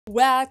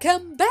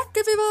Welcome back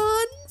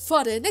everyone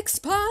for the next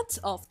part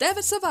of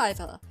Devil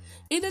Survivor.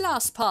 In the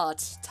last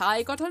part,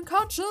 Tai got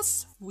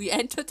unconscious, we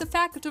entered the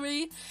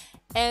factory,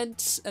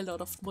 and a lot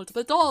of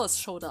multiple doors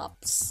showed up.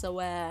 So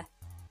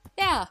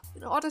yeah,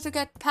 in order to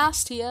get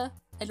past here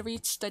and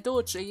reach the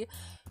doji,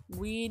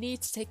 we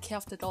need to take care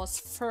of the doors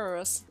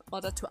first in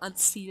order to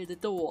unseal the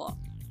door.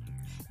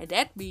 And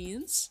that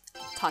means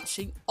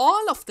touching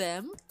all of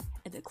them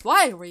and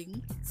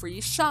acquiring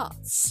 3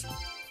 shards.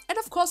 And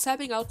of course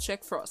helping out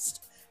Jack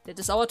first. That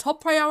is our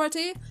top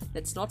priority,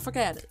 let's not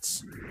forget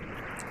it.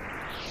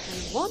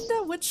 I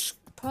wonder which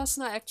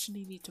person I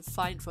actually need to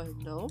find for him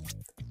though.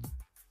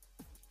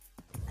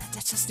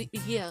 That just lead me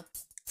here.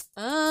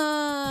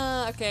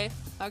 Okay,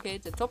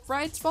 the top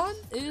right one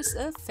is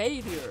a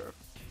failure.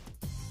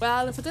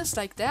 Well, if it is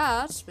like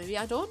that, maybe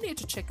I don't need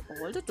to check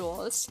all the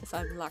doors if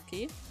I'm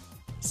lucky.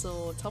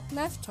 So top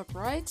left, top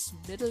right,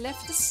 middle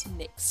left is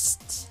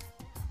next.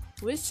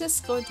 Which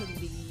is going to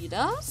lead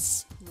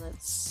us?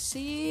 Let's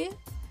see.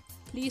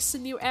 Please, a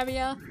new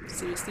area.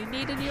 Seriously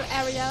need a new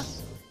area.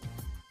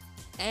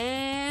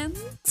 And...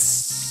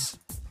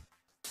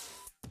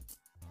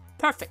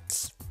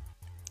 perfect.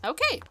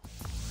 Okay.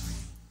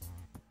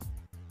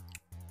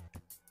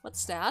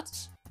 What's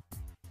that?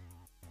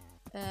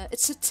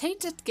 It's a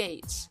tainted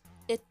gate.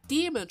 A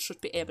demon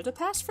should be able to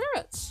pass through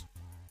it.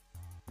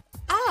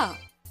 Ah!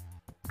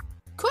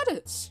 Could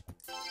it?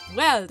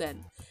 Well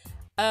then.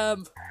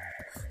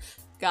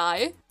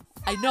 Guy,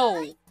 I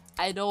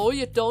know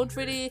you don't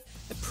really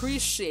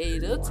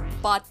appreciate it,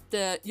 but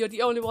you're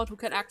the only one who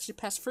can actually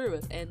pass through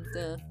it, and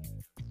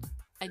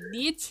I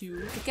need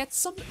you to get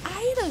some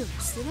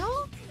items, you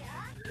know?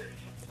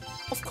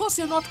 Of course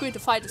you're not going to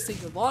fight a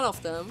single one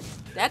of them,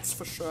 that's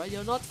for sure.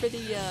 You're not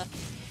really a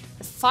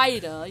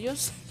fighter,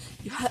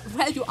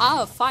 well, you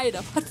are a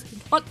fighter, but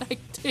not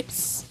like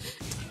this.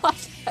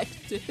 Not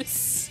like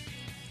this.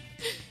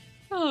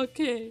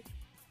 Okay.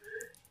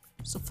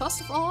 So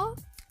first of all,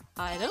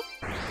 item.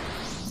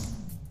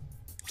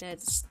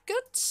 That's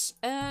good,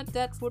 and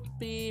that would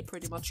be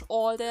pretty much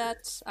all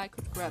that I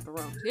could grab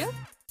around here.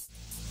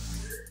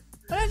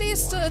 But at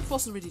least it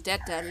wasn't really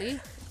that deadly.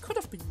 It could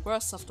have been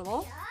worse after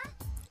all.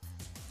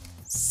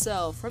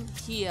 So from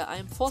here I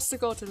am forced to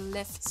go to the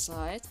left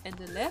side, and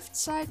the left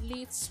side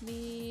leads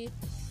me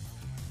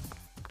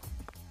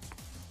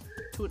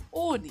to an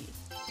Oni.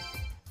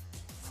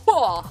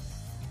 Whoa!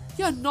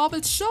 You're a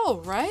noble show,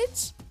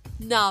 right?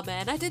 Nah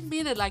man, I didn't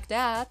mean it like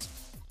that.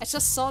 I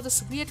just saw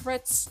this weird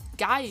red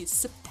guy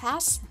zip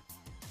past me.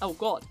 Oh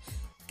god.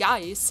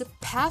 Guy zip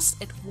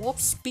past at warp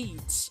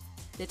speed.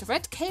 That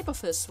red cape of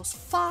his was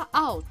far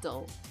out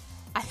though.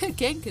 I'll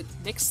gank it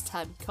next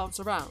time it comes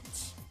around.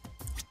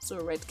 So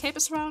a red cape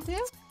is around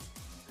here?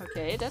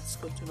 Okay, that's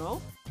good to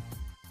know.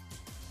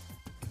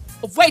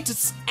 Oh wait,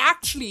 it's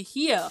actually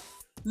here!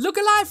 Look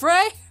alive,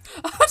 Ray!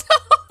 Oh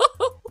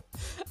no!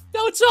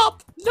 No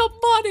job! No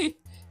money!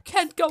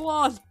 Can't go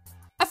on!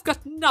 I've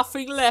got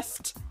nothing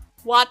left!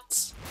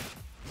 What?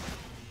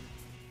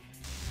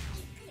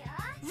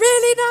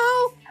 Really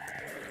now?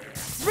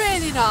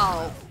 Really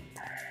now?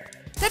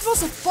 That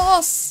was a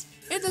boss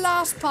in the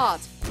last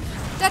part.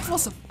 That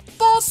was a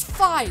boss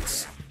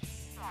fight.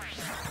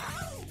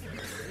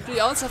 You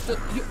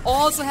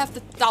also have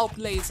the doubt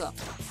laser.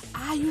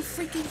 Are you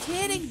freaking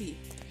kidding me?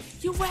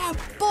 You were a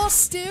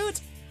boss,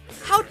 dude.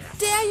 How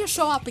dare you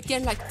show up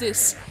again like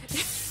this?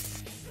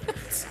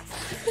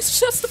 It's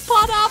just the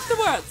part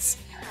afterwards.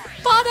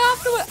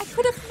 I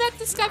could have met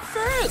this guy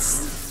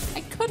first.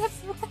 I could have...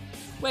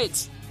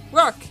 Wait.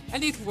 Work. I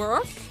need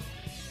work?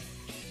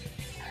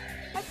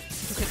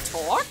 You can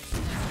talk?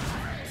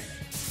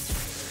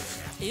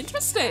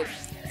 Interesting.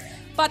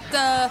 But,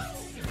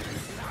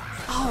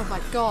 oh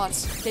my god.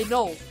 They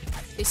know.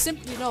 They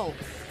simply know.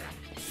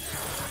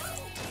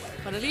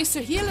 But at least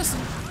the heal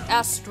isn't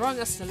as strong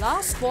as the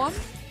last one.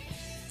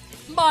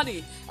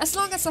 Money. As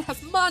long as I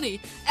have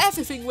money,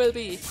 everything will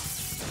be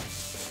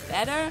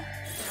better.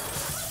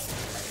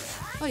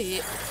 Oh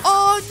yeah.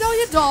 Oh no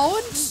you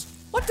don't!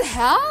 What the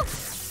hell?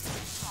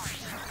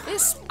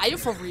 Are you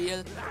for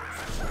real?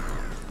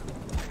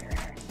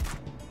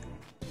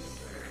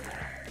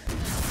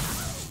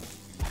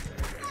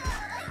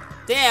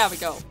 There we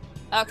go.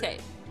 Okay.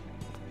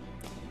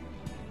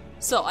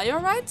 So, are you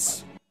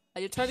alright?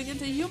 Are you turning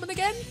into a human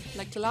again?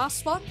 Like the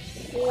last one?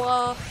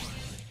 Or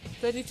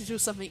do I need to do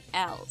something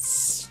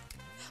else?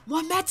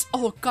 More mats!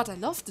 Oh god, I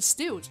love this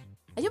dude.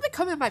 Are you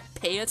becoming my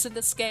payers in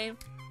this game?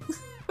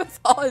 With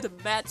all the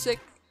magic.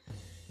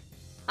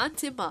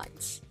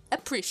 Anti-might.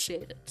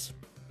 Appreciate it.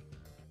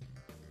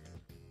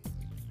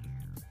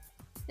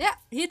 Yeah,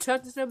 he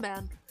turned into a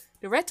man.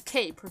 The red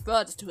cape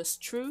reverted to his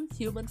true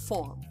human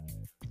form.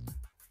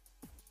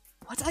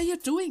 What are you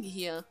doing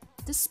here?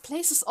 This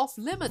place is off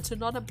limit to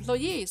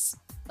non-employees.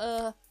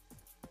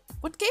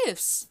 What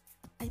gives?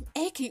 I'm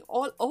aching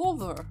all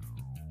over.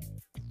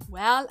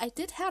 Well, I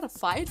did have a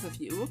fight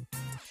with you.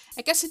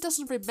 I guess he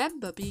doesn't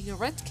remember being a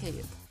red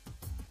cape.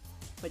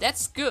 But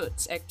that's good,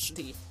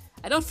 actually.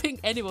 I don't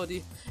think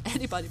anybody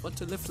want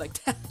to live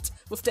like that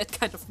with that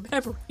kind of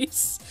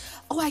memories.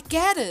 Oh, I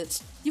get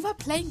it! You were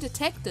playing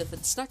detective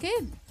and snuck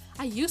in.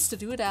 I used to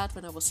do that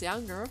when I was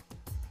younger.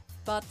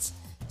 But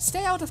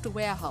stay out of the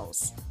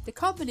warehouse. The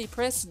company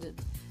president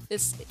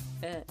is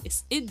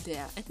in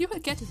there and you will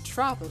get in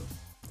trouble.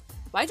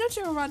 Why don't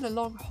you run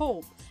along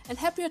home and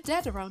help your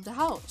dad around the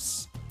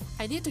house?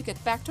 I need to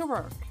get back to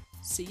work.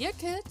 See ya,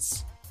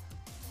 kids.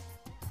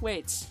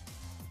 Wait,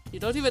 you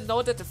don't even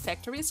know that the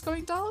factory is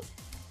going down?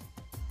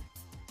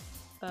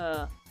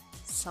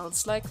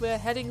 Sounds like we're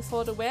heading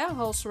for the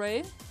warehouse,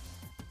 Ray.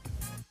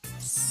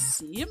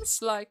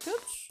 Seems like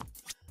it.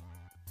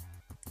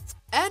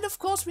 And of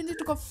course we need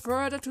to go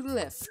further to the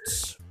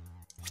left.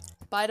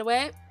 By the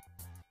way,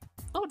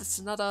 oh, that's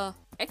another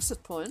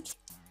exit point.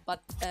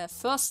 But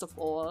first of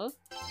all,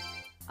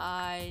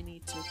 I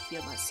need to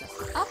heal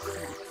myself up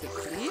really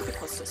quickly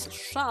because there's a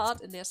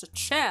shard and there's a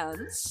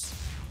chance.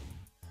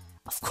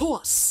 Of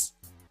course!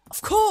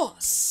 Of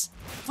course!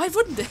 Why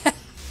wouldn't there?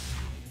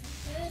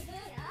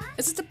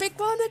 Is it the big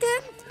one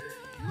again?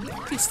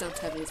 Please don't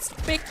tell me it's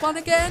the big one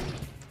again.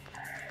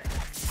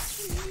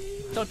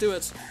 Don't do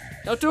it.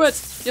 Don't do it!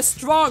 You're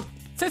strong!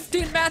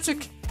 15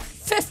 magic!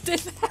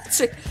 15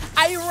 magic!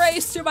 I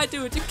raised you, my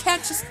dude! You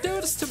can't just do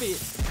this to me!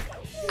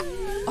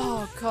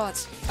 Oh god.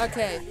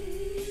 Okay.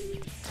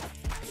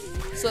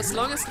 So as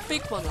long as the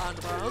big one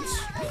aren't around,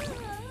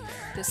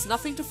 there's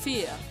nothing to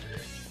fear.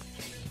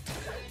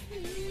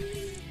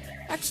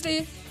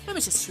 Actually, let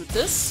me just shoot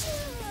this.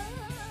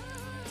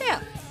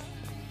 Yeah.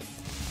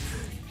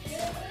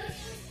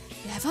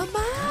 Never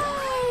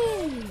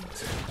mind!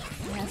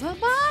 Never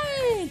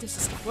mind! This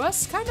is the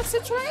worst kind of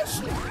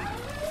situation!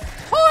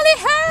 Holy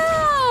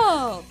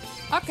hell!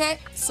 Okay,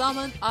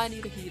 summon, I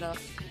need a healer.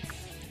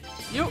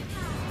 You,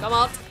 come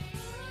out.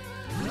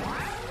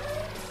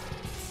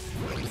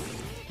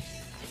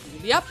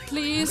 Heal me up,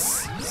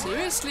 please.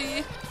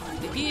 Seriously, I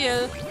need a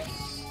heal.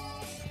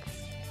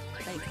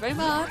 Thank you very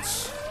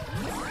much.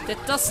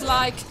 That does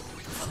like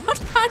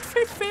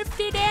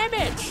 150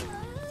 damage!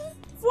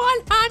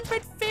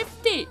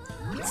 150!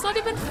 It's not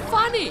even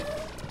funny!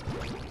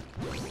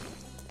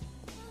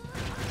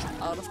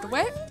 Out of the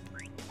way.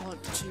 1,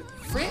 2,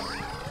 3.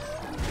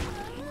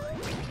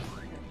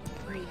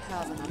 We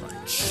have another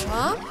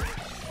jump.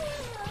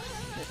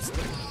 Let's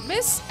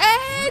miss.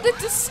 And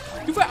it is.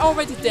 You were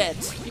already dead.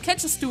 You can't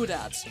just do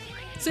that.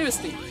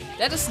 Seriously,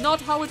 that is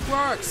not how it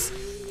works.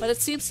 But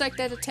it seems like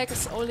that attack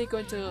is only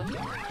going to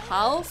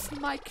halve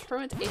my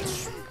current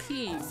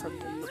HP from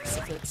the looks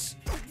of it.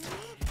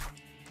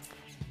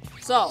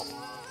 So,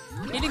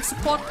 healing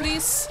support,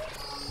 please.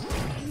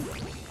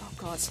 Oh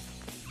god.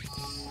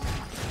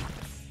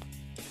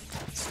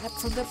 Slap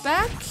from the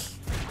back.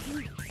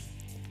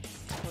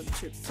 1,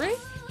 2, 3.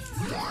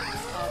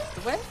 Out of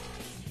the way.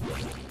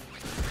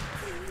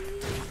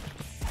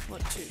 1,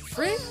 2,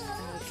 3.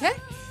 Okay.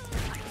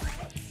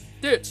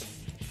 Dude,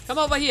 come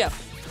over here.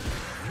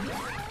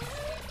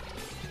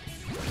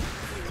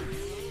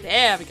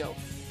 There we go.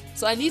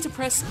 So I need to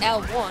press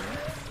L1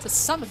 to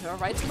summon her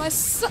right to my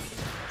side.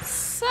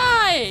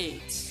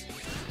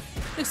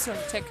 Please don't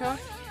attack her.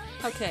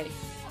 Okay.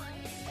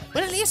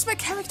 But at least my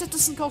character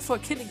doesn't go for a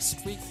killing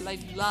streak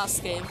like the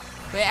last game,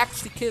 where he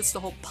actually kills the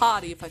whole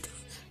party if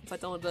I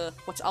don't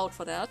watch out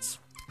for that.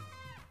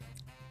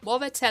 More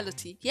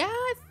vitality. Yeah,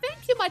 I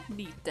think you might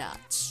need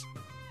that.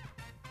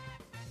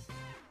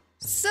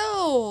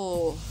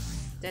 So,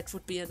 that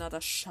would be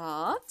another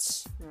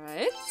shot,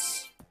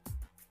 right?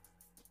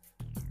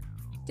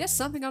 There's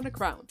something on the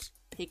ground.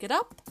 Pick it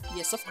up?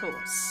 Yes, of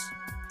course.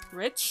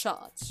 Red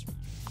shot.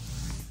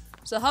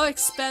 So how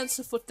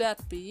expensive would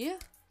that be?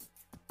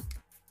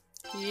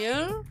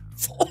 Here?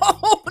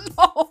 Oh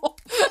no!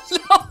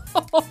 No!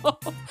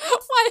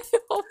 Why are you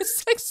always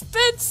so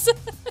expensive?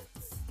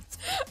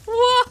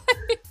 Why?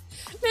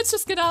 Let's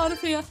just get out of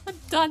here. I'm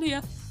done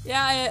here.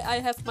 Yeah, I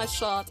have my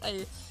shot.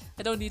 I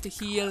don't need to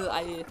heal.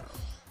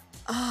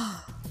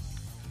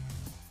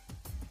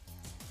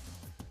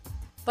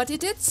 But he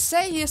did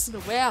say he's in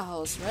the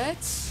warehouse,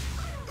 right?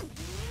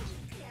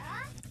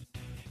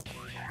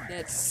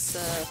 Let's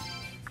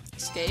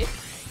escape.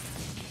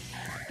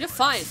 You're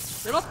fine.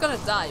 You're not gonna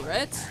die,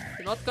 right?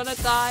 You're not gonna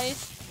die.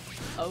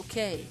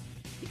 Okay.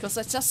 Because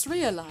I just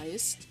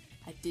realized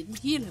I didn't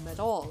heal him at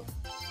all.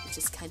 Which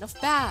is kind of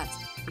bad.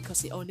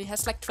 Because he only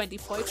has like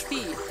 24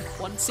 HP.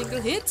 One single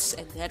hit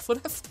and that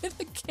would have been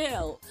a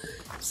kill.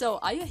 So,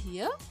 are you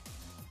here?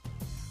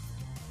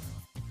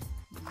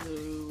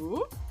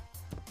 No.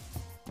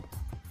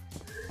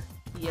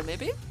 Here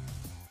maybe?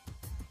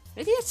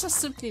 Maybe it's just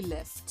simply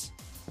left.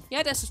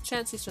 Yeah, there's a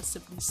chance he's just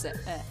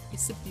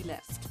simply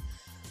left.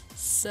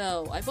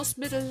 So, I was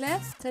middle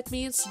left, that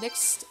means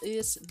next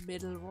is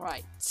middle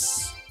right.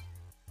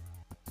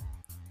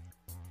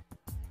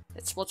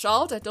 Let's watch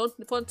out, I don't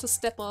want to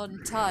step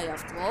on Ty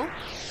after all.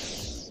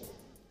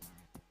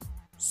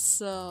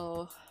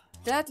 So,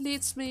 that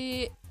leads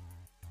me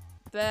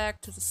back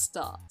to the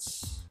start.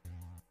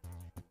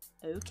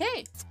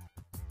 Okay.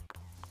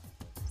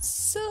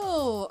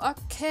 So,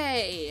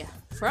 okay.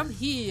 From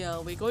here,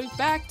 we're going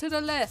back to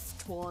the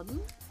left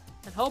one.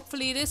 And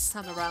hopefully this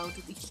time around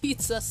it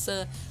leads us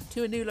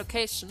to a new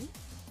location.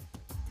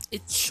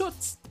 It should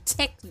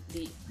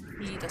technically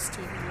lead us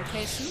to a new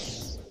location.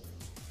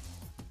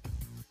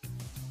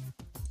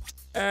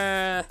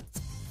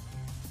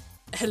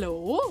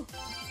 Hello?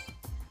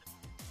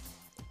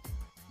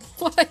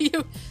 What are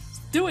you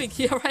doing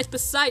here right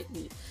beside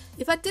me?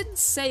 If I didn't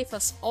save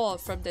us all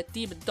from that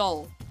demon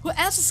doll, who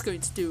else is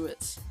going to do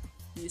it?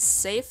 You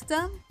saved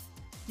them?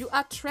 You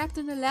are trapped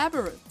in a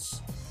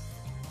labyrinth.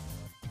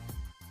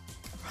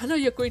 Run or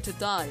you're going to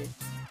die.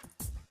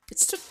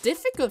 It's too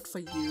difficult for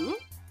you.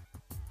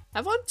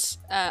 I won't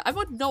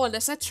know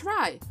unless I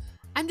try.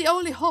 I'm the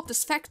only hope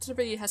this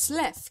factory has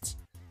left.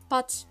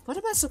 But what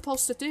am I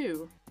supposed to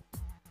do?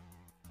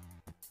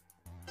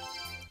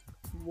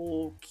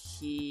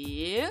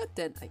 Okay,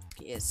 then I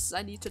guess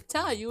I need to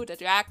tell you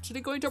that you're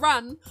actually going to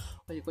run,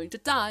 or you're going to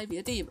die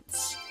via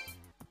demons.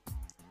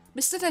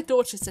 Mr.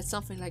 Daidochi said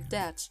something like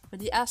that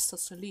when he asked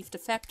us to leave the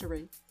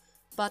factory.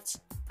 But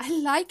I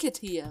like it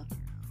here.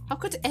 How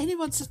could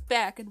anyone sit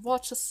back and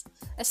watch us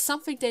as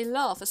something they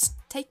love is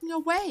taken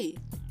away?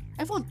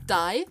 I won't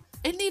die,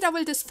 and neither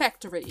will this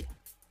factory.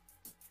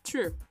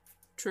 True,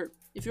 true.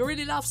 If you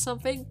really love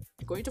something,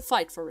 you're going to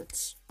fight for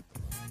it.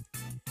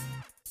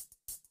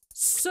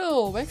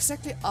 So, where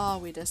exactly are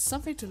we? There's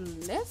something to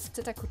the left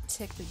that I could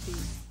technically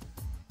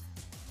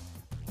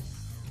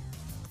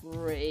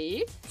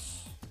break.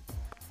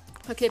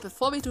 Okay,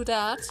 before we do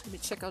that, let me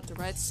check out the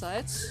right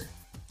side,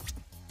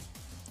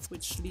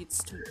 which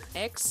leads to an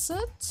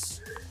exit,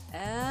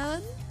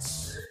 and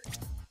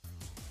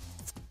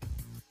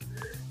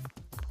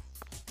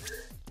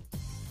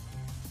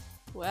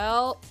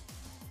well,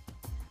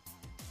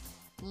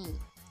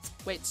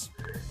 wait,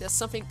 there's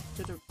something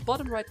to the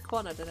bottom right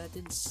corner that I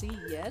didn't see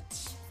yet,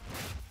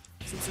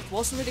 since it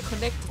wasn't really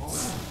connected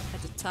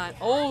at the time.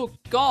 Oh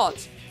god!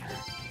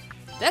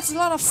 That's a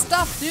lot of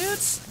stuff,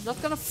 dudes! I'm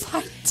not gonna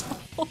fight.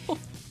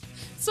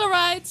 It's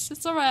alright,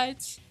 it's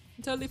alright.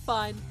 I'm totally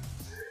fine.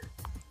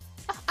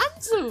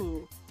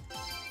 Anzu!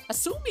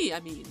 Asumi, I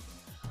mean.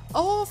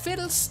 Oh,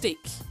 fiddlestick.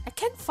 I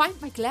can't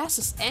find my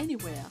glasses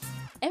anywhere.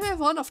 Every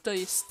one of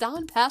those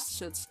darn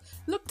bastards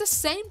look the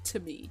same to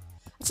me.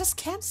 I just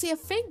can't see a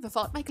thing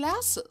without my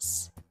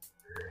glasses.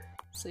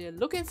 So you're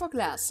looking for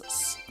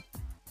glasses.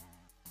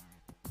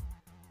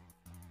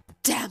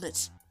 Damn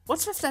it!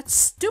 What's with that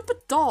stupid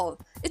doll?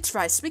 It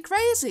drives me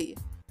crazy.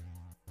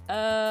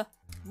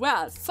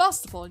 Well,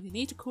 first of all, you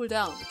need to cool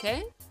down,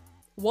 okay?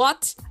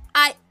 What?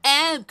 I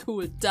am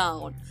cooled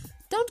down.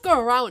 Don't go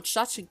around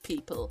judging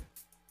people.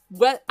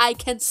 Well, I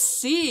can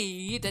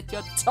see that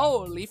you're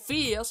totally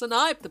fierce and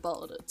hyped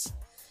about it.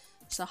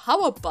 So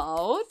how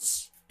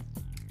about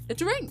a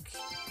drink?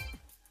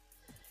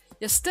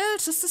 You're still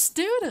just a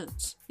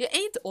student. You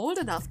ain't old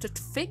enough to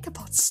think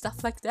about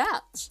stuff like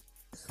that.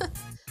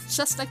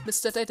 Just like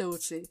Mr.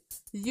 Daidochi.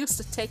 He used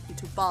to take me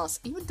to bars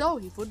even though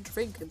he wouldn't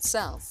drink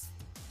himself.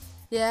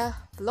 Yeah,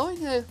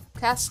 blowing a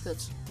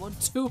casket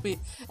won't do me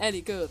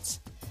any good.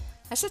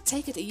 I should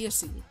take it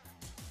easy.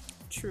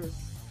 True,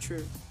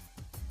 true.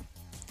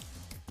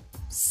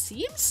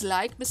 Seems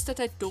like Mr.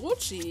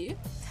 Daidochi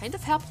kind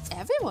of helped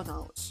everyone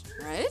out,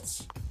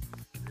 right?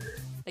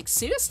 Like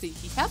seriously,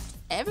 he helped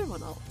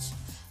everyone out.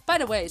 By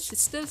the way, she's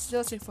still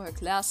searching for her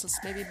glasses.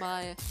 Maybe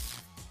my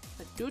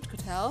dude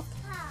could help.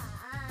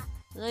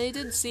 I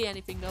didn't see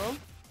anything though.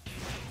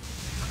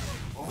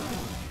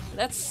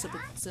 That's a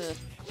bit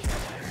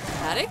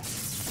dramatic.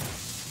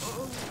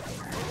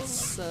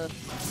 Let's a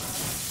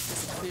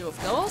few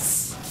of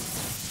those.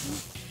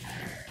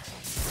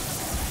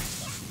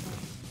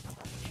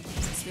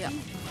 Since we are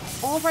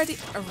already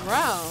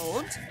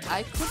around,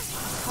 I could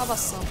cover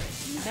some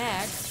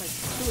mag by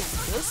doing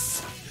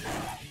this.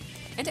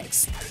 And the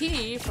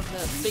XP from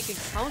the big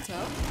encounter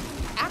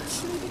would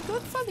actually be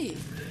good for me.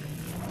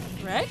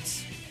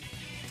 Right?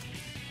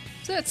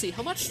 So let's see,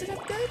 how much did I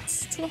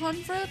get?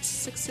 200,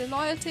 60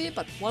 loyalty,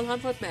 but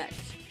 100 mag.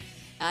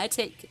 I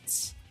take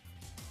it.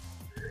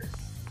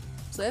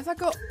 So if I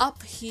go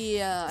up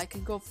here, I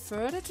can go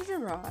further to the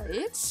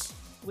right,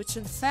 which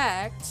in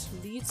fact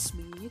leads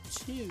me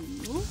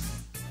to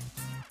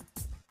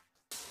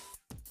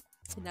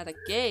another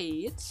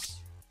gate.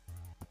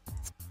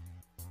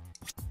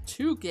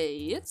 2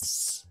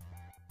 gates.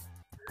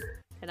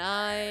 Can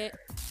I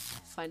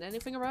find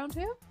anything around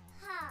here?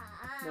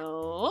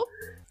 No.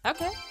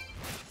 Okay.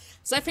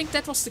 So I think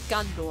that was the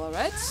gun door,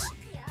 right?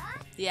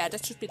 Yeah,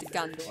 that should be the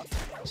gun door.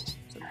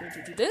 So I'm going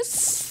to do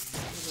this.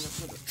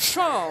 I'm going to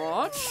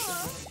charge.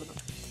 I'm going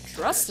to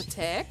thrust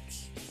attack.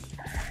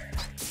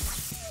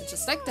 And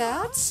just like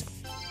that.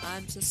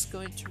 I'm just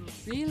going to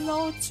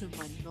reload to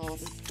my normal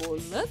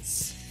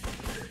bullets.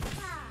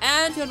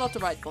 And you're not the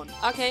right one.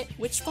 Okay,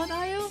 which one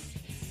are you?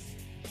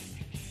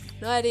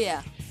 No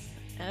idea.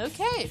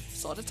 Okay,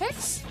 sword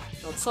attacks?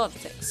 Not sword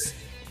attacks.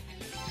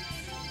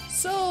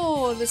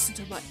 So, listen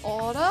to my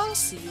order,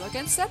 see you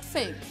against that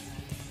thing.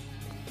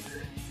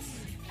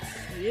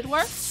 Maybe it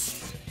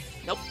works?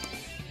 Nope.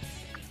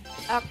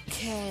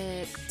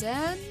 Okay,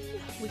 then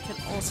we can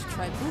also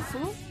try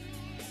Bufu.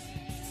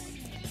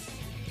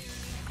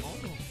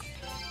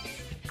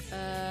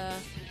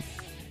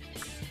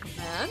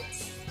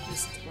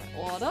 against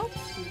my order.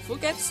 Who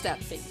forgets that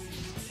thing?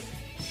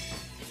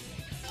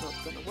 Not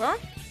gonna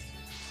work.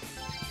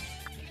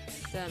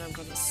 Then I'm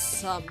gonna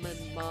summon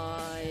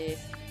my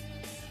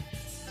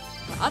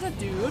other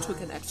dude who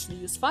can actually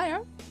use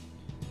fire.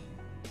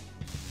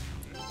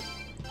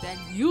 Then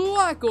you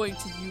are going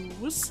to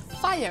use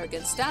fire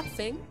against that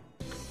thing.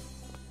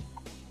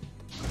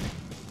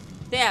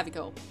 There we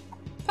go.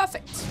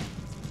 Perfect.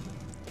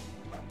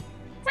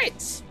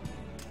 Great.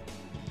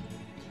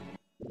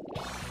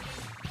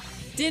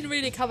 Didn't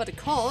really cover the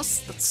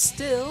cost, but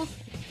still,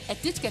 I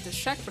did get a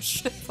chakra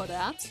ship for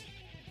that.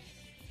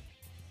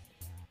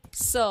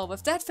 So,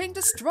 with that thing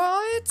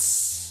destroyed...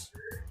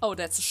 Oh,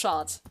 that's a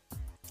shard.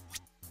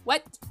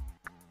 Wait.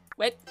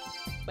 Wait.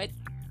 Wait.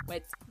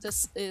 Wait.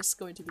 This is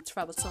going to be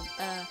troublesome.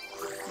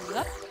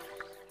 Yep.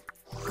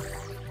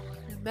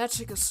 The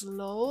magic is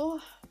low.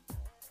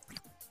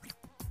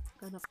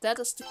 And if that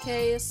is the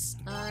case,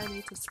 I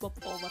need to swap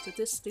over to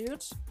this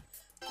dude.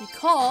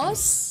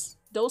 Because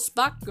those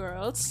bug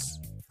girls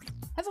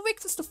have a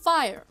weakness to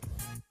fire.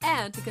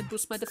 And he can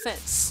boost my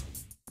defense.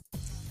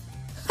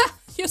 Ha!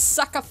 You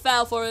sucker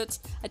fell for it.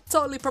 I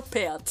totally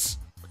prepared.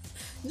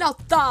 Now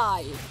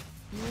die!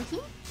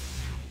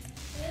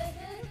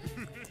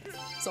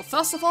 So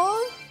first of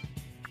all,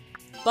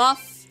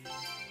 buff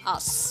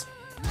us.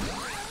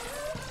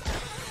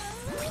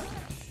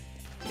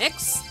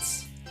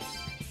 Next,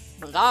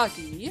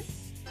 Maragi,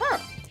 her.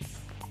 1,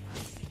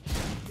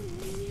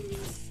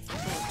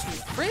 2,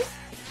 3.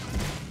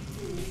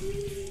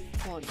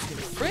 1, 2,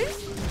 3.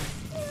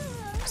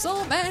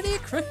 So many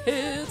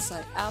crits,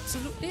 I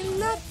absolutely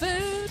love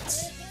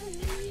it.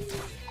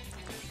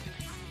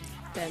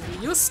 Then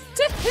we use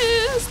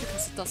this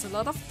because it does a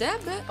lot of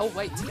damage. Oh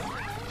wait.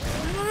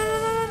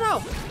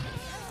 No.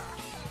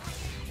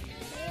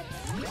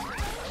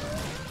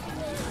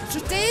 Don't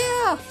you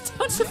dare!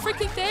 Don't you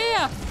freaking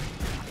dare!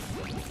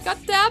 God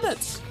damn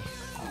it!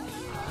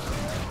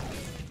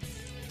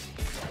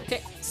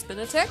 Okay, spin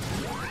attack.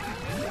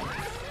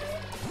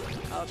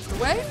 Out of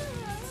the way.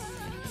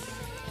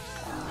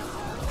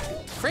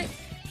 3.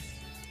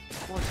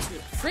 1, 2,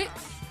 3.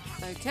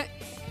 Okay,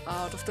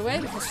 out of the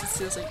way because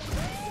she's using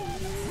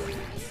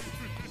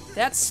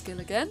that skill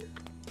again.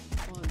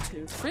 1,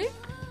 2, 3.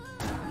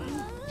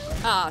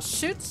 Ah,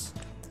 shoot.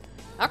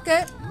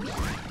 Okay.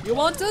 You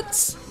want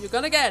it? You're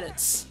gonna get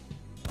it.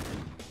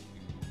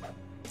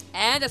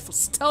 And it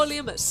was totally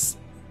a miss.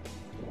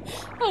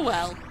 Oh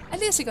well. At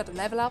least he got a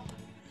level up.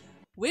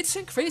 Which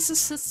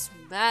increases his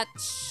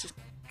match.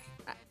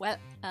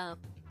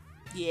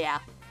 Yeah.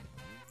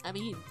 I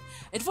mean,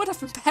 it would have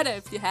been better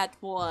if you had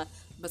more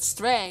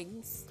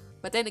strength.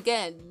 But then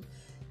again,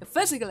 the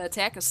physical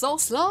attack is so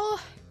slow,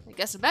 I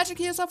guess the magic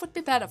use up would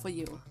be better for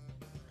you.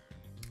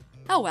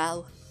 Oh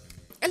well.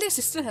 At least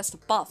he still has the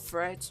buff,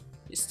 right?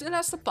 He still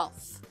has the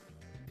buff.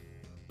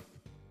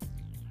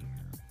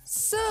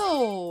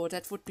 So,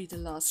 that would be the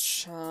last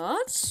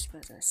shot,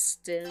 but I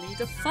still need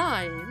to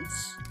find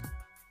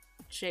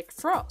Jack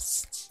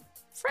Frost.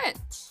 Friend.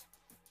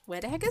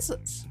 Where the heck is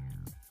it?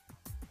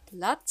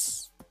 Blood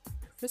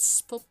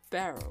Crystal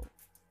Barrel.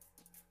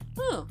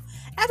 Oh,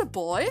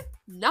 attaboy!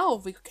 Now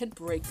we can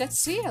break that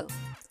seal.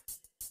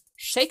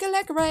 Shake a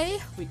leg, Ray.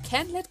 We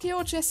can't let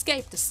Kyoji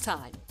escape this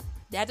time.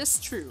 That is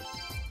true.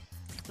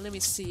 Let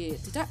me see.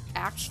 Did I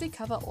actually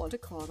cover all the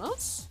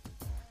corners?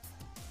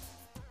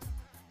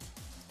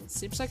 It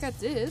seems like I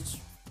did.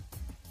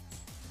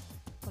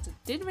 But I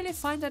didn't really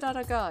find that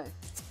other guy.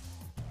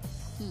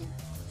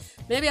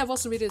 Maybe I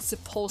wasn't really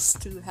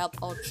supposed to help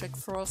out Jack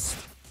Frost.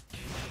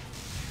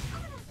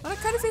 But I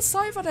kind of feel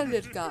sorry for that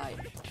little guy.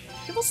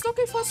 He was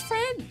looking for his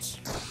friend.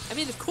 I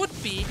mean, it could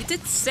be. He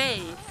did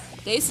say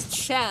there is a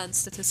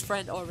chance that his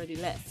friend already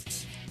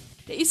left.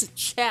 There is a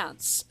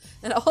chance.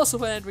 And I also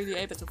weren't really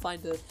able to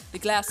find the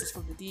glasses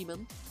from the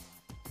demon.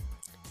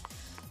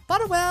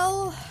 But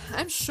well,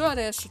 I'm sure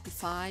they should be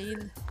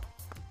fine.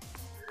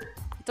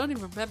 I don't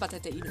even remember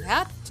that they even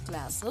had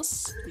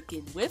glasses to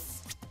begin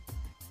with.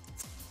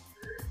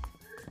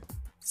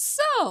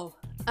 So,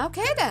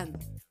 okay then.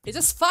 It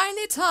is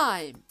finally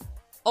time.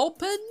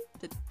 Open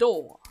the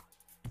door.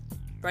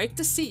 Break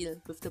the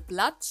seal with the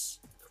blood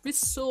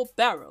crystal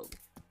barrel.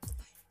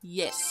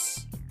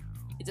 Yes,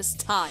 it is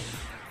time.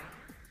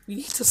 We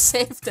need to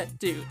save that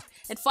dude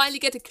and finally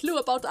get a clue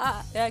about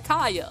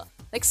Kaya.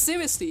 Like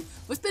seriously,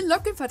 we've been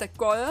looking for that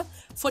girl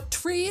for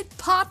 3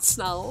 parts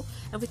now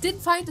and we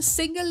didn't find a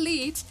single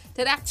lead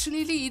that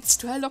actually leads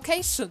to her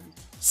location.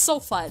 So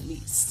far at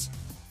least.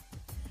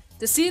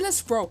 The seal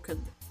is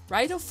broken.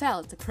 Raidou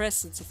felt the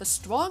presence of a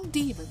strong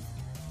demon.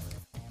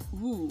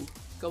 Ooh,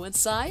 go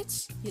inside?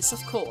 Yes,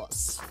 of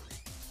course.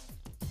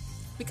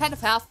 We kind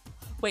of have...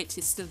 Wait,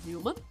 he's still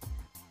human?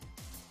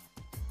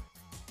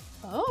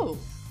 Oh.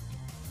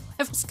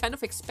 I was kind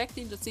of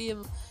expecting to see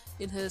him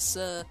in his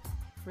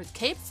red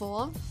cape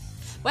form.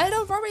 Well,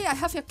 don't worry, I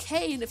have your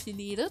cane if you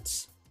need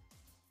it.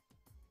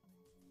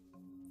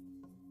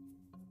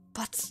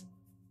 But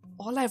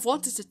all I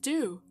wanted to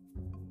do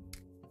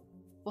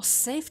was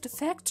save the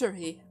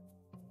factory.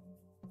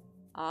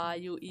 Are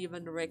you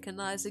even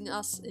recognizing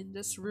us in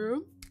this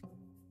room?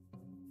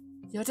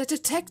 You're the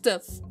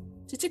detective!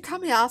 Did you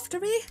come here after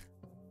me?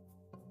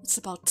 It's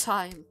about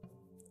time.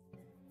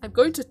 I'm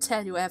going to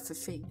tell you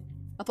everything.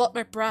 About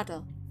my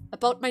brother.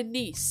 About my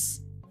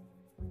niece.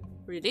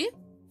 Really?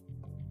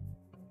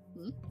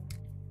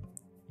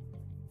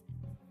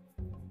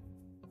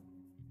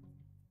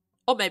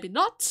 Or maybe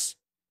not?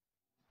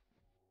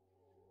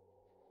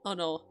 Oh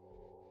no.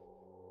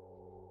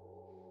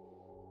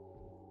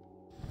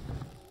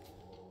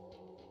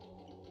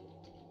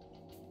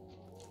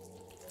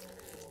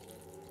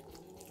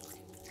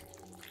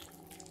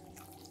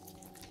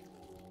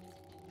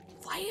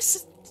 Why is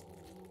it?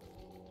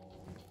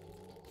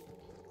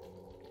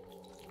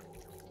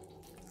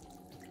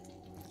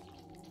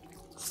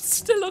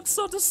 Still looks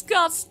so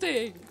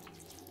disgusting.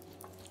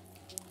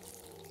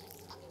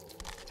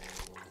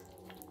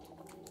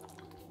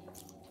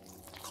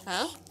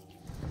 Huh?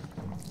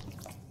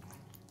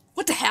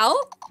 What the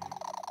hell?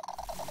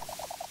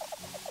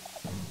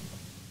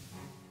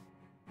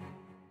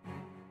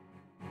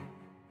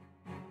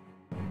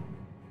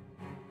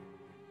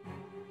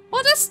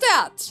 What is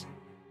that?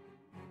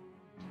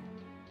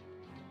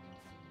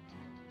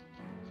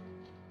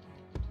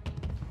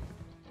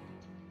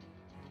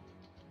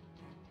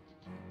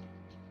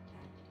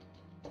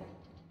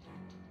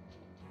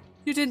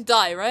 You didn't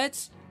die,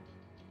 right?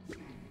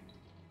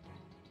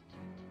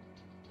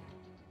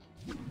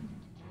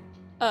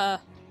 What?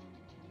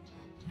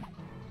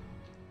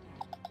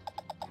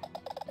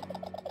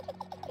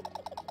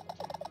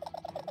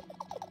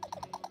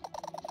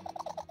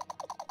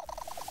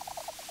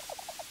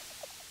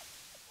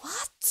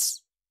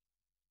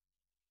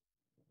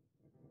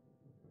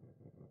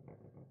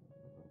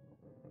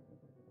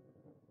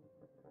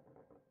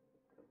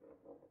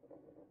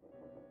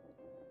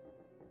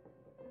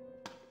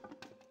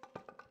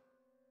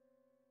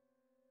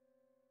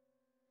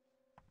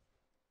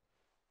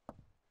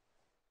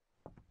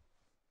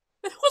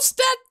 Who's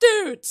that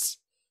dude?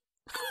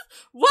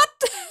 What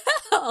the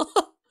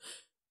hell?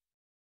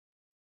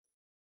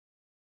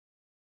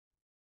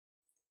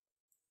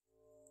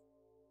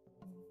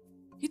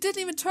 He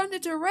didn't even turn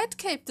into a red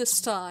cape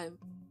this time.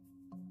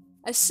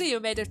 I see you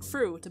made it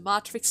through the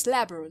Matrix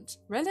Labyrinth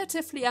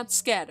relatively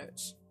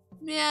unscattered.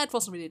 Yeah, it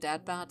wasn't really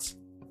that bad.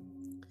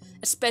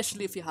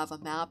 Especially if you have a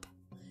map.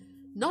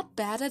 Not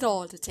bad at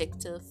all,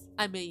 detective.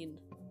 I mean,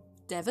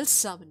 Devil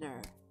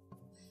Summoner.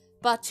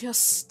 But you're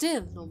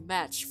still no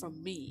match for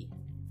me.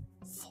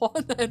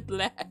 Fallen and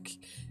Black,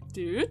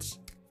 dude.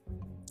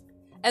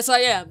 As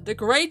I am the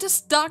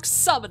greatest dark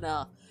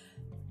summoner,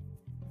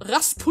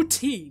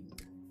 Rasputin.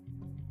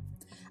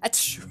 I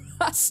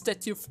trust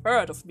that you've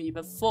heard of me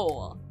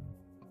before.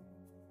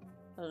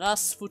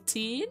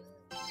 Rasputin?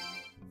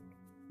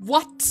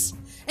 What?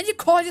 And you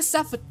call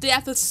yourself a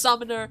devil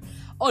summoner?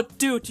 Oh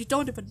dude, you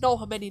don't even know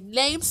how many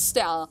names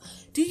there are.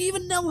 Do you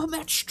even know how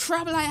much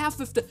trouble I have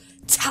with the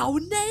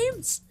town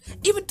names?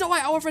 Even though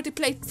I already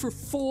played through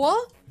 4?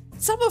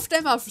 Some of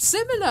them are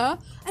similar,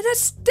 and I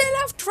still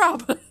have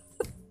trouble.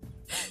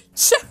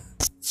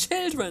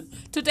 Children,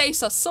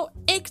 today's are so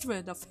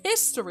ignorant of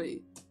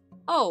history.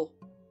 Oh.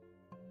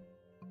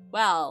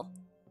 Well,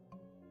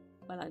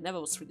 I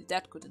never was really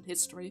that good in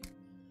history.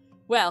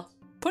 Well,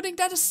 putting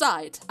that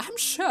aside, I'm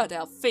sure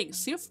there are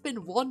things you've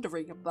been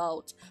wondering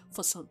about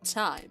for some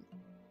time.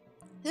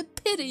 A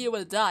pity you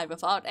will die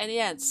without any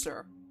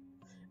answer.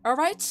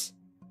 Alright,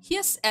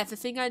 here's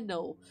everything I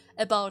know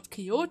about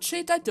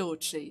Kyoji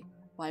Daidoji.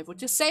 Why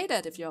would you say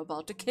that if you're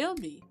about to kill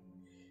me?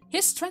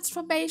 His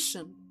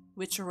transformation,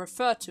 which you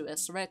refer to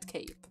as Red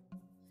Cape.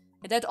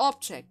 And that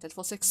object that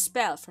was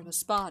expelled from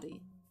his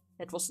body.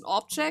 It was an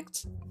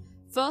object?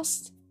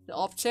 First, the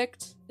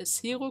object is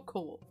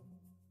Hiruko.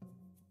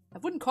 I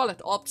wouldn't call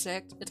it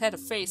object, it had a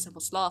face and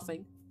was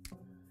laughing.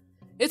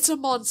 It's a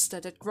monster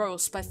that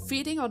grows by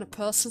feeding on a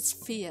person's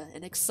fear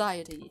and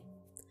anxiety.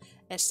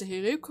 As the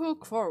Hiruko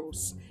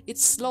grows, it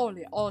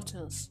slowly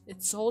alters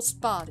its host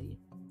body.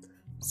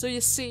 So you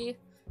see,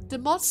 the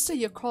monster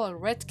you call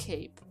Red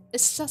Cape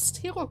is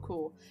just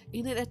Hiruko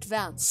in an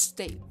advanced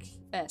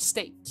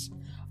state.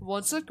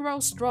 Once it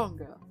grows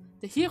stronger,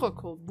 the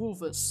Hiruko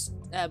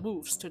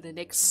moves to the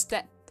next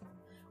step,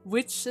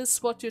 which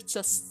is what you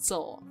just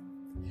saw.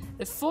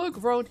 A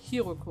full-grown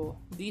Hiruko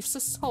leaves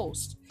his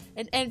host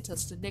and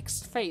enters the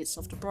next phase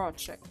of the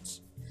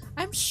project.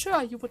 I'm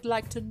sure you would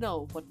like to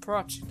know what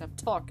project I'm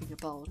talking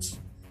about,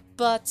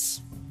 but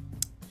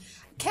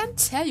I can't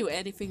tell you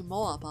anything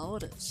more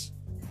about it.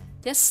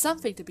 There's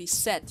something to be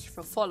said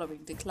for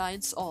following the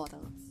client's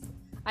order.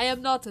 I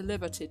am not at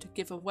liberty to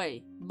give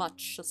away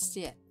much just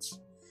yet.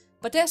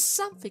 But there's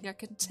something I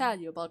can tell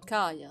you about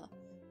Kaya,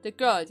 the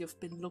girl you've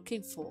been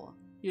looking for.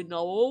 You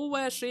know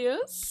where she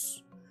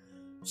is?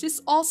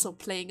 She's also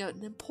playing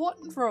an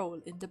important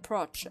role in the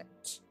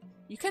project.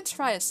 You can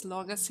try as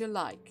long as you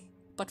like,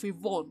 but we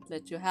won't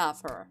let you have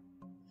her.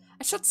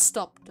 I should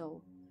stop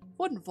though.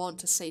 Wouldn't want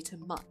to say too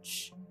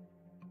much.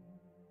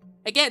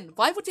 Again,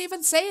 why would you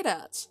even say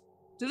that?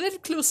 The little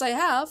clues I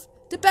have,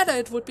 the better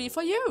it would be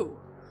for you.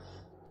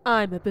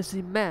 I'm a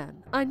busy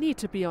man. I need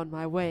to be on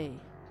my way.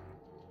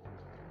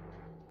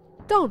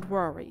 Don't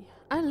worry.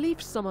 I'll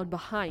leave someone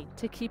behind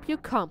to keep you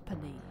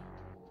company.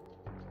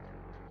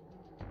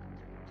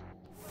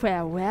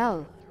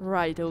 Farewell,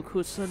 Raidou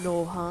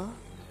Kuzunoha.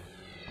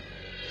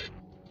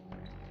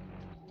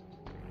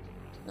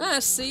 I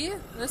see.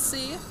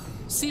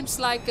 Seems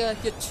like your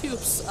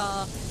tubes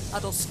are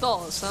those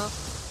stalls, huh?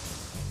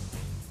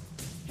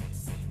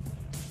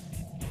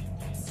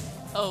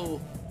 Oh.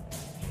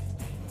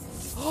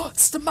 Oh,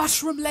 it's the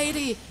mushroom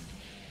lady!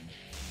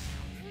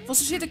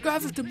 Wasn't she the girl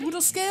with the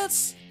moodle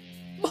skills?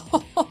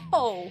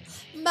 Oh,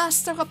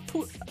 Master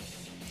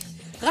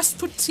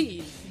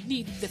Rasputin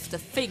needn't lift a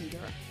finger.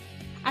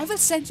 I will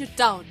send you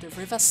down the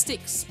river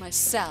Styx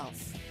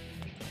myself.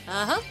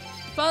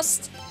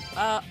 First,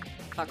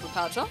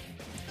 agriculture.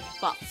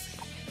 12.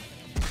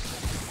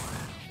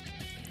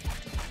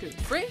 2,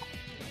 3.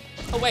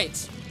 Oh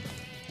wait.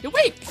 You're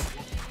weak!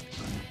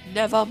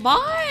 Never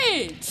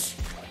mind!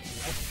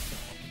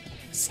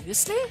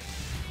 Seriously?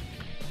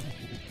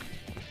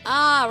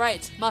 Ah,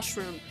 right.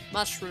 Mushroom.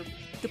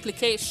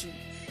 Duplication.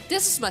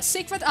 This is my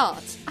secret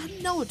art,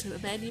 unknown to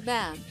many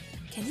men.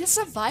 Can you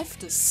survive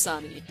this,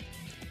 Sonny?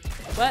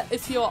 Well,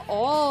 if you're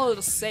all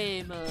the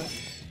same,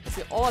 if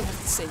you all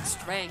have the same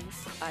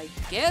strength, I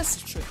guess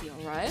it should be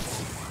alright.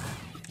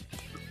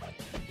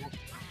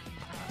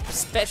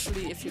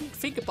 Especially if you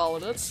think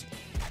about it.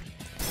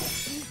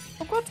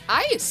 Oh god,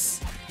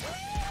 ice!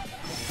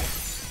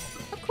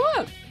 Oh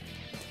cool!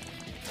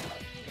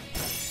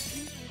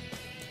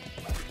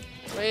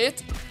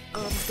 Wait,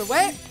 out of the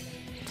way.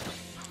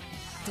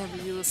 Then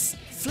we use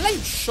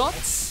flame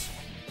shots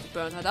to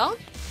burn her down.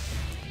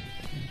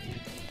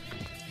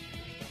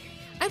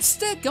 I'm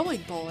still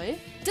going, boy.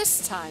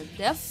 This time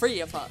there are 3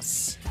 of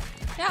us.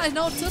 Yeah, I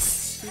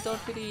noticed. We don't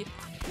really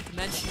need to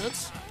mention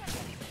it.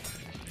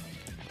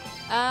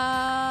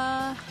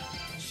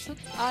 Should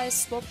I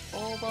swap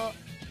over?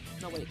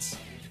 No, wait.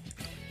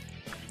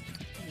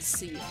 Let's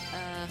see.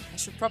 I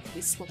should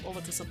probably swap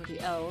over to somebody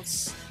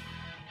else.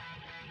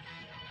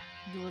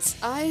 Noah's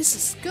Ice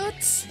is good.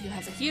 You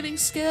have a healing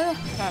skill.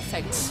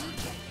 Perfect.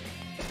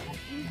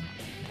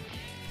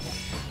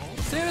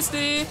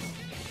 Seriously?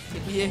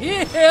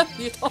 Here.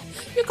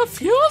 You're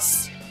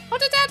confused? How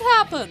did that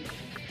happen?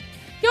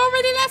 You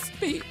already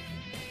left me.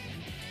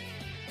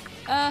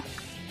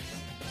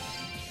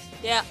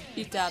 Yeah,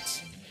 eat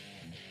that.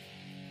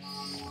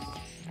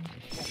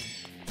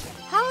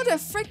 How the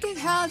freaking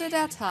hell did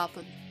that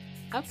happen?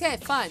 Okay,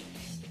 fine.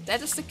 If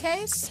that is the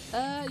case,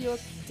 you're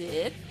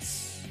dead.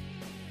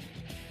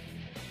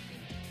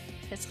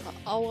 Tetra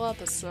Aura,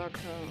 Berserker.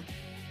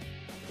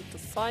 With the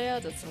fire,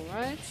 that's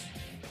alright.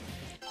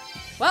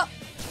 Well,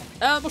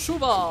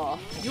 Moshuba,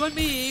 you and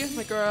me,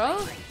 my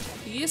girl,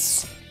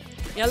 please,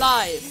 you're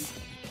alive.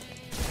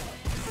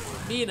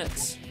 Mean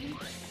it.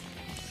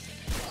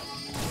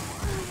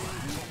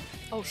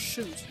 Oh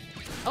shoot.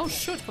 Oh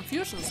shoot,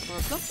 confusion is a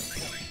problem.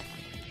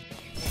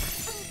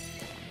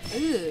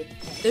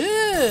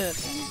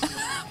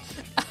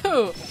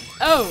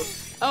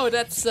 Oh,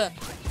 that's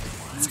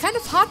it's kind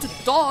of hard to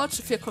dodge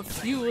if you're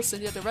confused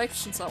and your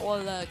directions are all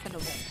kind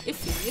of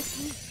iffy.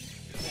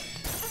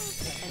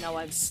 And now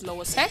I'm slow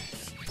as heck.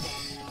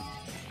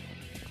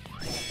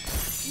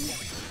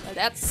 Well,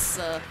 that's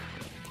okay,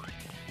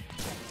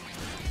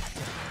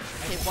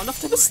 one of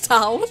them is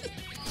down.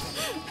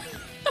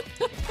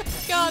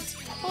 God,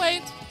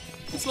 wait.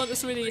 This one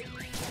is really...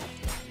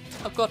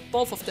 I've got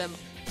both of them.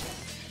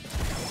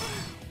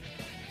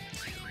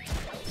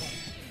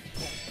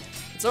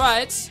 It's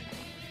alright.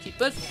 Keep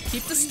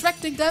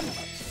distracting them.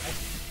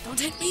 Don't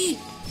hit me.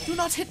 Do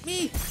not hit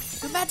me.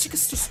 The magic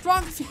is too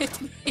strong if you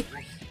hit me.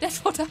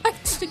 That would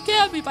actually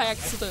kill me by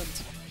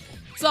accident.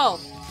 So,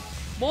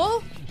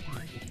 more.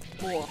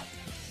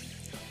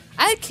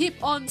 I'll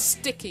keep on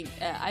sticking.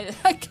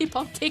 I keep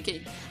on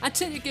kicking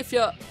until you give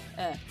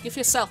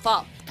yourself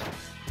up.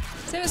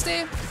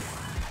 Seriously.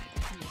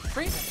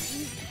 3. 1,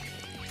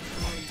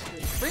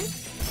 2, 3.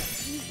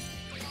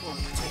 1,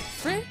 2,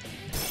 3.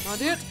 Come on,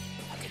 dude.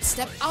 I can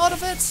step out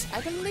of it.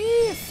 I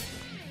believe.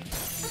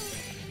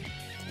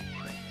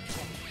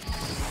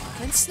 I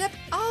can snap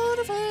out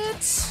of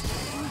it.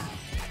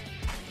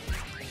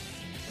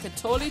 I can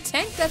totally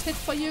tank that hit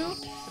for you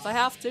if I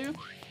have to.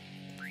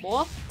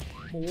 More.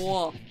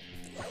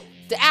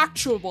 The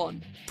actual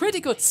one. Pretty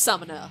good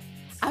summoner.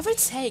 I will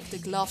take the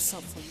gloves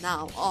off from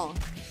now on.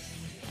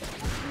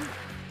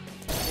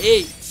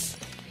 8.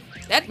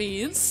 That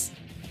means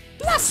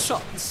blast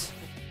shot.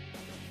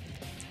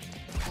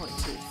 1, 2,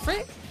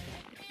 3.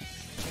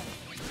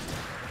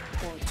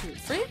 1, 2,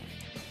 3.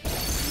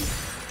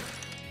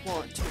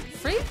 1, 2,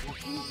 3.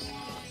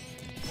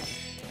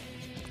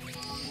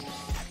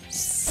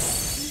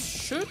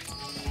 Shoot.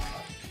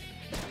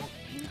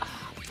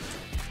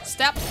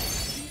 Step.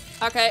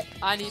 Okay,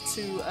 I need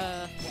to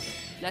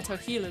let her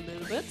heal a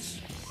little bit.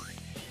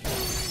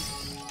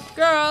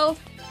 Girl,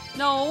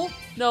 no,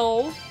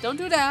 don't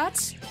do that.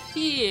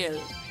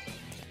 Heal.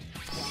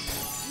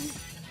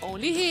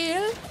 Only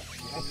heal.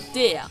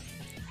 There.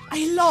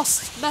 I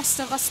lost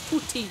Master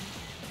Rasputin.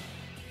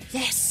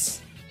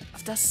 Yes!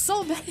 After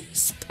so many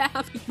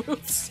spamming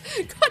moves,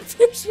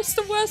 confusion is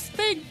the worst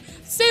thing.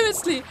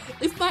 Seriously,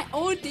 if my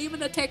own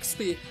demon attacks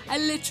me, I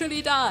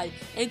literally die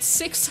in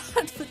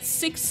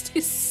 666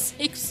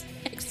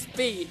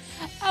 XP.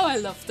 Oh, I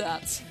love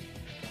that.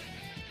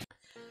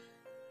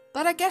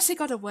 But I guess he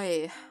got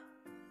away.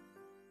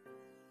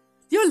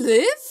 You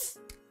live?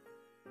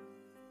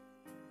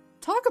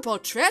 Talk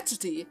about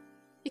tragedy.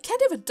 He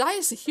can't even die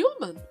as a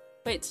human.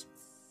 Wait,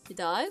 he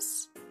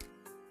dies?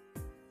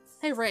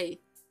 Hey Ray,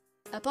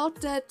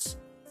 about that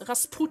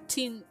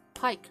Rasputin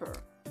piker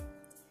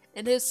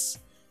and his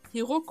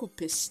Hiruko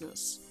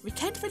business. We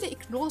can't really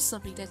ignore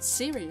something that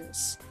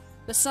serious.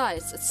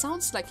 Besides, it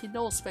sounds like he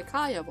knows where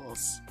Kaya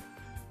was.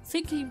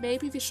 Thinking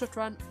maybe we should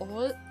run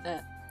all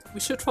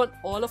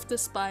of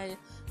this by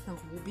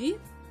Narumi?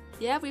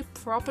 Yeah, we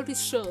probably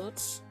should.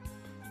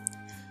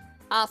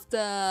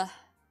 After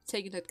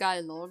taking that guy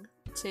along,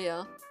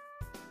 Thea.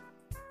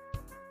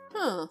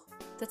 Huh,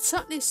 that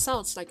certainly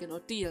sounds like an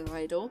ordeal,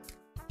 Raidou.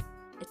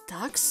 A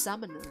dark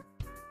summoner.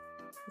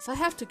 If I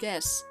have to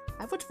guess,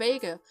 I would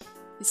wager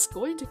he's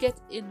going to get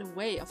in the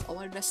way of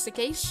our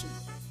investigation.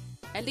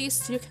 At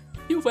least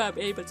you were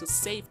able to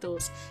save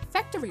those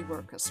factory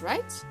workers,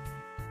 right?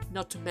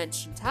 Not to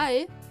mention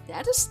Tai,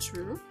 that is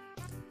true.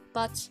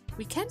 But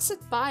we can't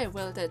sit by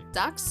while the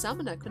dark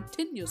summoner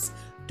continues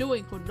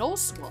doing who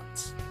knows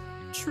what.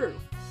 True.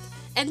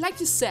 And like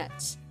you said,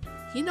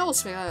 he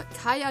knows where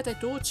Kaya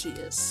Daidoji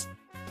is.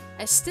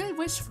 I still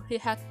wish he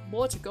had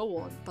more to go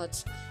on,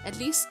 but at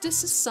least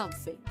this is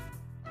something.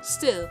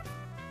 Still,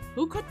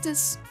 who could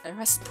this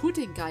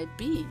Rasputin guy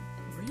be,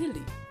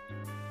 really?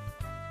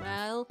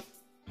 Well...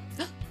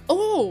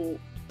 Oh!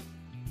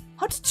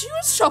 How did you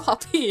show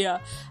up here?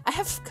 I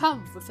have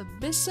come with a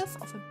missive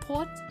of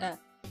import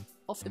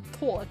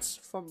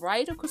from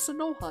Raidou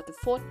Kuzunoha the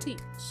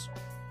 14th.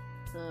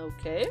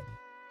 Okay.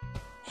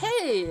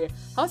 Hey,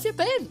 how have you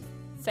been?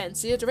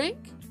 Fancy a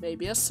drink?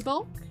 Maybe a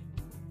smoke?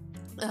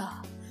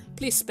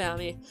 Please spare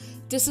me.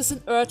 This is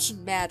an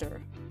urgent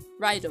matter.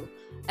 Raidou,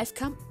 I've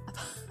come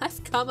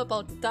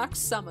about the dark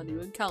summon you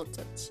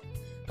encountered.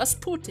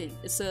 Rasputin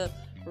is a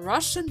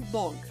Russian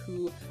monk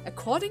who,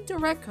 according to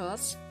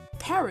records,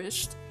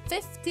 perished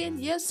 15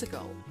 years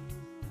ago.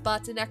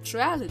 But in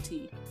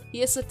actuality,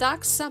 he is a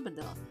dark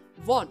summoner,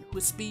 one who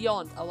is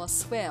beyond our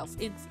sphere of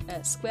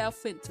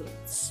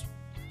influence.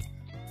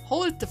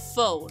 Hold the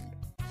phone.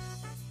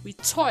 We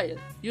toil,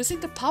 using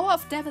the power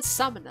of devil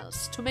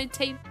summoners to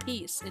maintain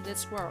peace in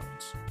this world.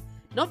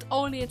 Not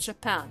only in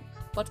Japan,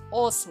 but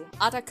also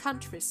other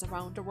countries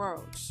around the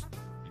world.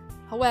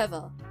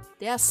 However,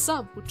 there are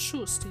some who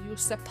choose to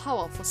use their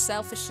power for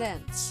selfish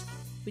ends.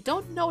 We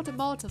don't know the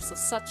motives of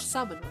such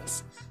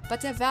summoners, but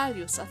their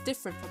values are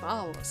different from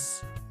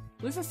ours.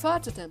 We refer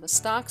to them as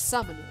dark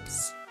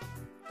summoners.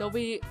 Though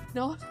we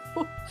know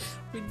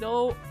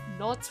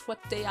not what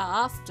they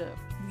are after,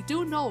 we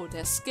do know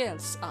their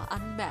skills are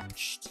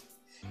unmatched.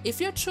 If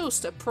you choose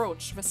to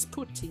approach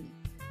Rasputin,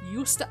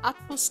 use the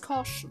utmost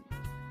caution.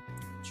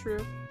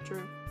 True.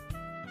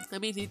 I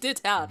mean, he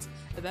did have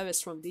a very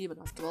strong demon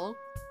after all.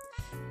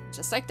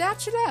 Just like that,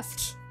 she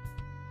left.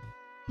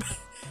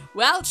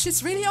 Well,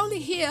 she's really only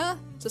here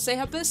to say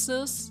her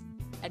business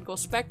and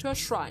goes back to her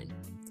shrine.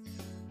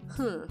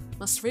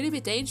 Must really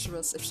be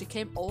dangerous if she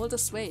came all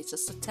this way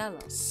just to tell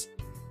us.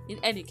 In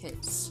any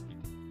case,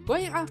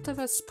 going after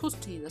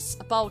Rasputin is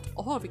about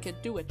all we can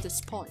do at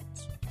this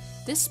point.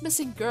 This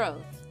missing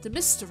girl, the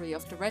mystery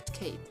of the red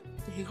cape,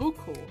 the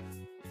Hiruko.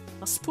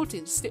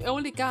 Rasputin is the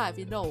only guy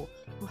we know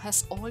who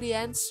has all the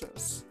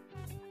answers.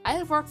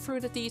 I'll work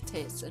through the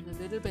details in a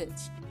little bit.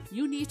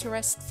 You need to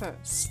rest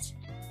first.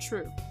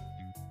 True.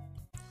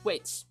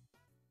 Wait.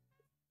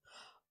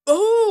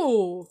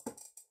 Oh!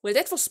 Well,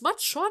 that was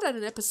much shorter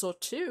than episode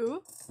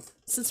 2,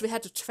 since we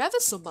had to travel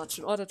so much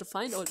in order to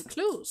find all the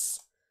clues.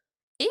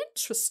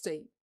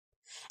 Interesting.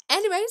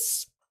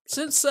 Anyways,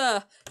 since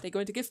they're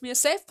going to give me a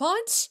save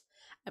point,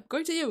 I'm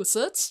going to use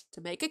it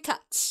to make a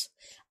cut.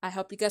 I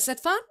hope you guys had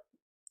fun,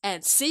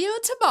 and see you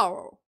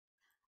tomorrow.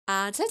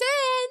 Until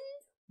then,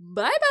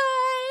 bye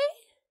bye!